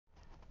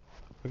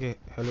Okay,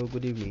 hello,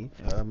 good evening.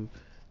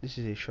 This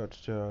is a short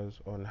tutorial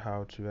on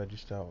how to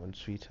register on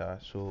Twitter.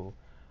 So,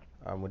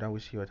 without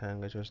wasting your time,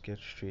 let's just get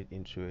straight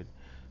into it.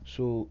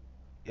 So,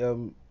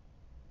 um,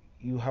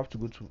 you have to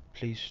go to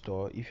Play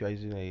Store. If you're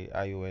using a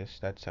iOS,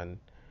 that's an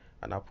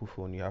Apple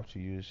phone, you have to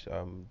use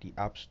the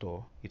App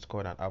Store. It's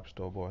called an App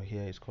Store, but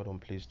here it's called on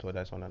Play Store.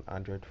 That's on an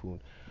Android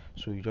phone.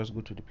 So you just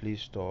go to the Play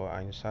Store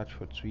and search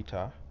for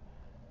Twitter.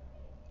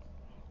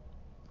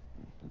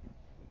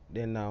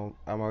 Then now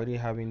I'm already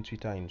having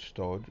Twitter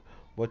installed,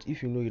 but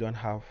if you know you don't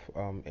have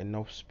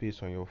enough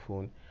space on your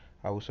phone,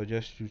 I would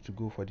suggest you to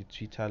go for the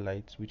Twitter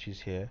Lite, which is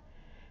here.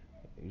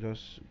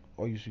 Just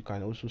or you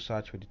can also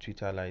search for the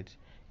Twitter Lite.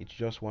 It's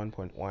just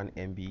 1.1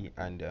 MB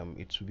and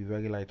it will be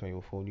very light on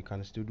your phone. You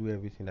can still do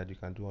everything that you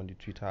can do on the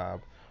Twitter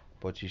app,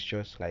 but it's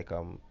just like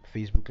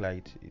Facebook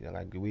Lite,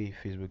 like the way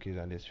Facebook is,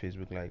 and there's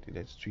Facebook Lite,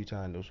 there's Twitter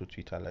and also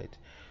Twitter Lite.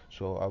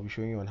 So I'll be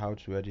showing you on how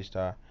to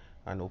register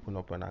and open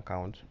up an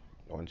account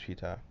on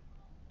Twitter.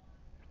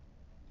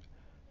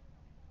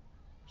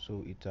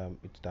 So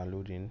it's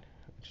downloading,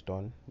 it's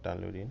done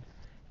downloading,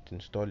 it's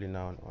installing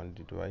now on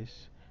the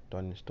device,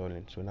 done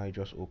installing. So now you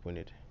just open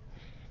it.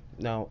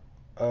 Now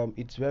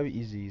it's very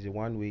easy. It's a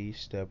one-way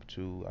step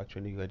to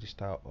actually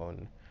register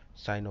on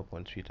sign up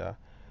on Twitter.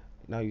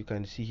 Now you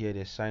can see here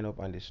there's sign up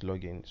and there's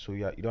login. So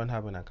you don't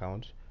have an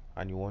account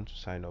and you want to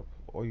sign up,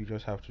 all you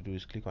just have to do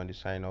is click on the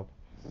sign up.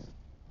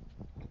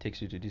 It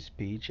takes you to this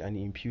page and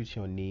impute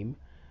your name.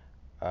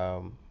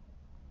 um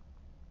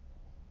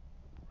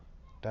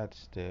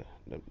that's the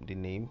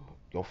name,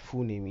 your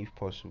full name if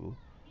possible,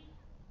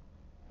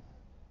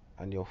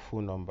 and your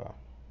phone number.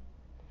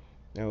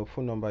 Now your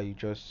phone number, you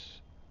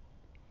just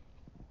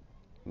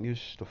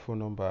use the phone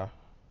number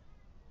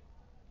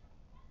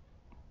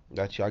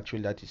that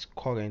is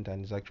current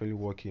and is actually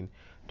working.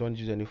 Don't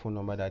use any phone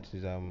number that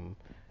is and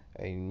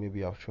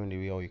maybe I've thrown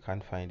away or you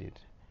can't find it,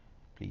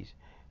 please.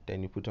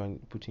 Then you put in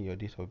your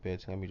date of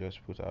birth. Let me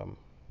just put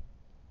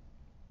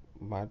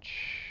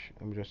March,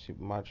 let me just say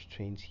March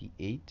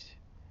 28,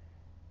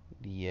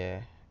 the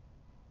year,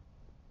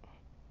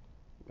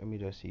 let me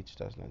just say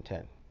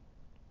 2010.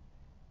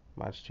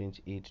 March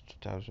 28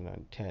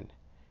 2010.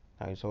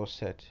 Now it's all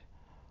set,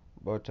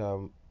 but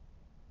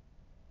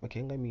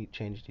okay, let me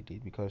change the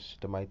date because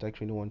they might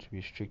actually want to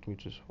restrict me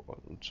to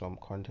some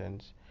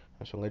contents.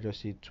 And so let's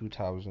just say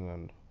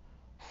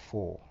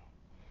 2004.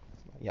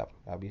 Yeah,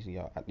 obviously,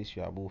 at least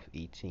you are both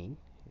 18,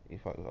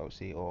 if I would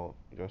say, or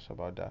just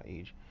about that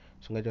age.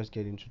 So let's just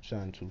get into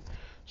 2002.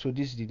 So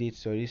this is the date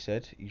it's already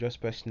set. You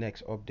just press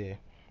next up there.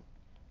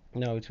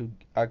 Now it will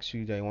ask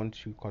you that you want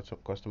to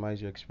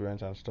customize your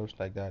experience and stuff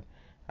like that,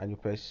 and you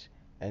press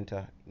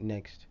enter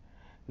next.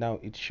 Now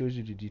it shows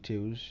you the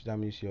details. That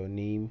means your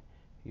name,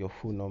 your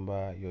phone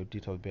number, your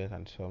date of birth,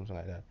 and something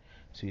like that.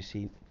 So you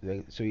see,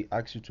 so it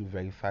asks you to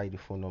verify the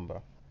phone number.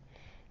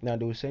 Now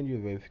they will send you a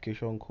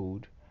verification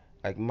code.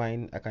 Like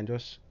mine, I can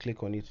just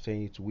click on it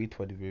saying it wait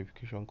for the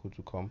verification code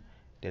to come.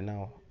 Then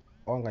now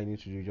all I need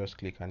to do is just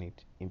click and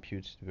it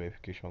imputes the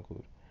verification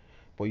code.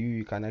 But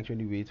you can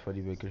actually wait for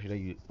the verification.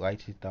 Then you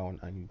write it down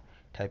and you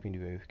type in the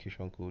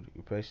verification code.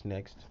 You press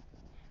next,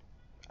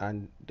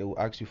 and they will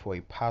ask you for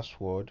a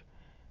password.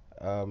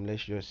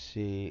 Let's just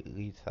say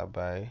Rita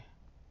by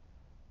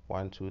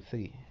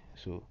 123.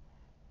 So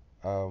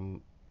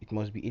it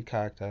must be 8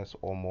 characters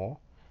or more,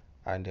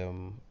 and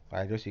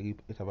I just say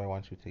Rita by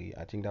 123.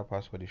 I think that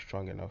password is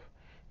strong enough.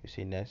 You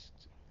say next.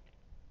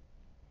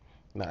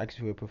 Now ask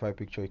you for a profile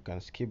picture. You can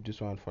skip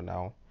this one for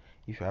now.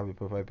 If you have a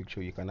profile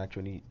picture, you can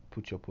actually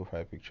put your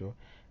profile picture.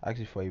 Ask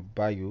you for a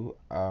bio.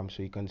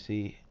 So you can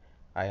say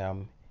I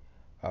am,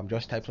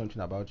 just type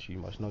something about you.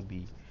 You must not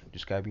be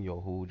describing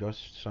your whole,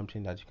 just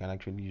something that you can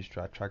actually use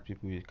to attract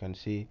people. You can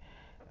say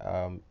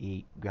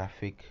a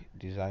graphic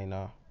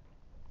designer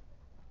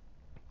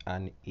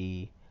and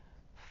a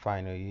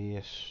final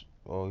year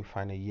or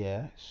final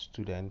year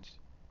student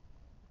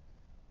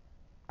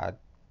at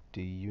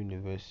the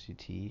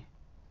University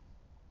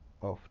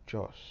of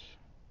Jos.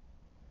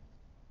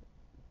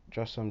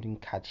 Just something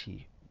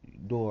catchy.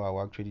 Though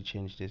I'll actually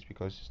change this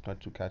because it's not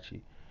too catchy.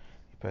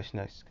 You press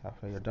next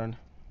after you're done.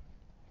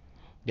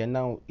 Then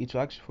now it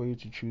will ask for you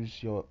to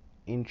choose your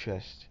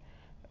interest.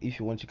 If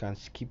you want, you can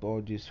skip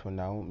all this for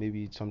now.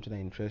 Maybe it's something that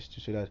interests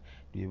you, so that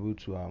you're able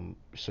to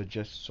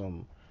suggest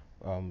some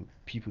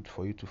people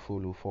for you to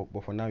follow.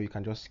 But for now, you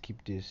can just skip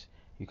this.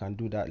 You can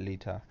do that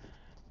later.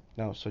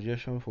 Now,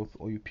 suggestion for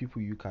all you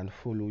people you can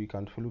follow. You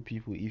can follow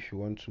people if you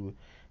want to.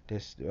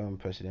 There's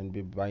President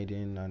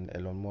Biden and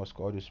Elon Musk,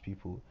 all those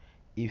people,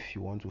 if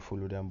you want to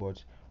follow them.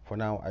 But for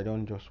now, I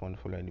don't just want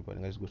to follow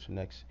anybody. Let's go to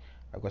next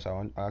because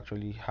I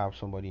actually have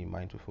somebody in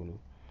mind to follow.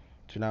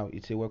 So now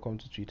it's a welcome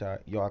to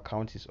Twitter. Your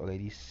account is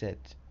already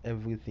set.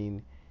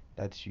 Everything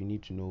that you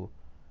need to know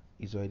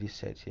is already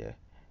set here.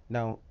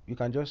 Now you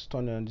can just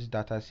turn on this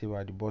data saver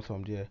at the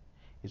bottom there.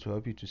 It will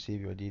help you to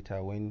save your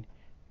data when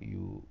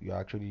you're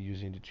actually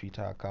using the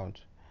Twitter account.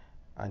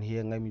 And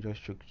here let me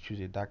just choose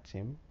a dark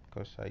theme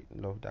because I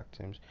love dark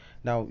themes.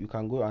 Now you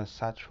can go and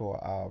search for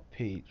our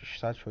page,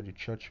 search for the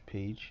church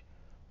page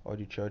or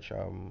the church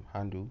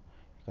handle.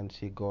 You can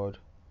say God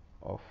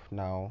of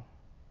Now.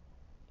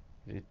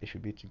 They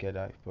should be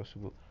together if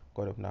possible.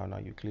 God of Now. Now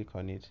you click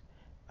on it,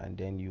 and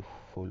then you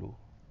follow.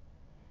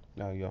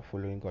 Now you are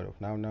following God of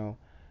Now.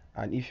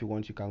 And if you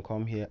want, you can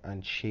come here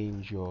and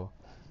change your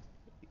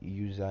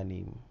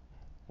username.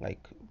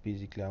 Like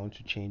basically, I want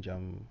to change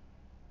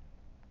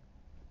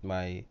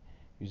my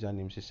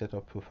username to set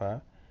up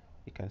profile.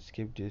 You can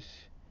skip this,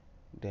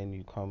 then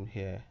you come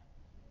here.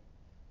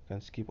 You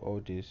can skip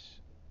all this.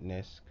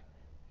 Next,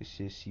 it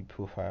says see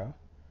profile.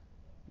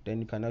 Then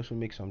you can also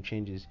make some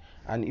changes,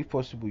 and if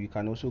possible you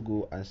can also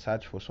go and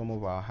search for some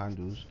of our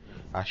handles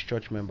as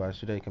church members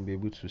so that you can be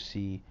able to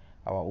see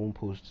our own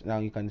posts. Now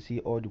you can see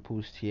all the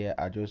posts here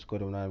are just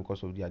God of Now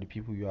because of the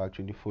people you are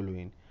actually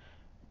following,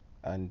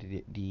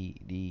 and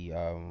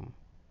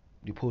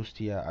the posts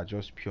here are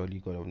just purely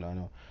God of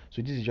Now.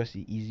 So this is just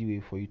the easy way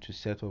for you to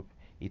set up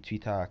a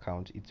Twitter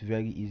account. It's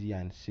very easy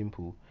and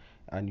simple,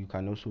 and you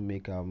can also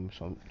make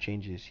some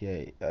changes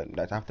here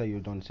that after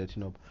you're done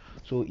setting up.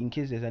 So in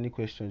case there's any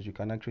questions, you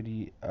can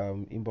actually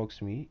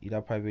inbox me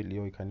either privately,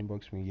 or you can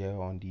inbox me here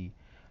on the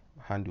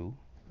handle.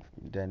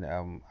 Then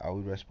I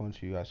will respond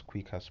to you as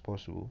quick as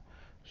possible.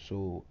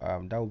 So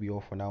that will be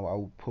all for now. I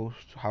will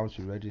post how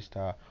to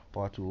register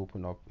or how to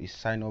open up a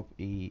sign up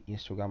a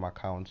Instagram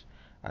account,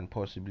 and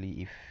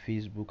possibly a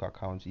Facebook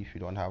account if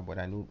you don't have, but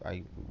I know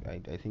I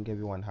think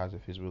everyone has a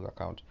Facebook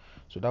account.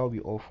 So that will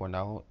be all for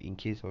now. In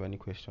case of any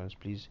questions,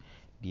 please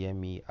DM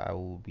me. I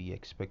will be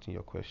expecting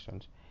your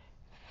questions.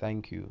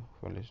 Thank you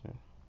for listening.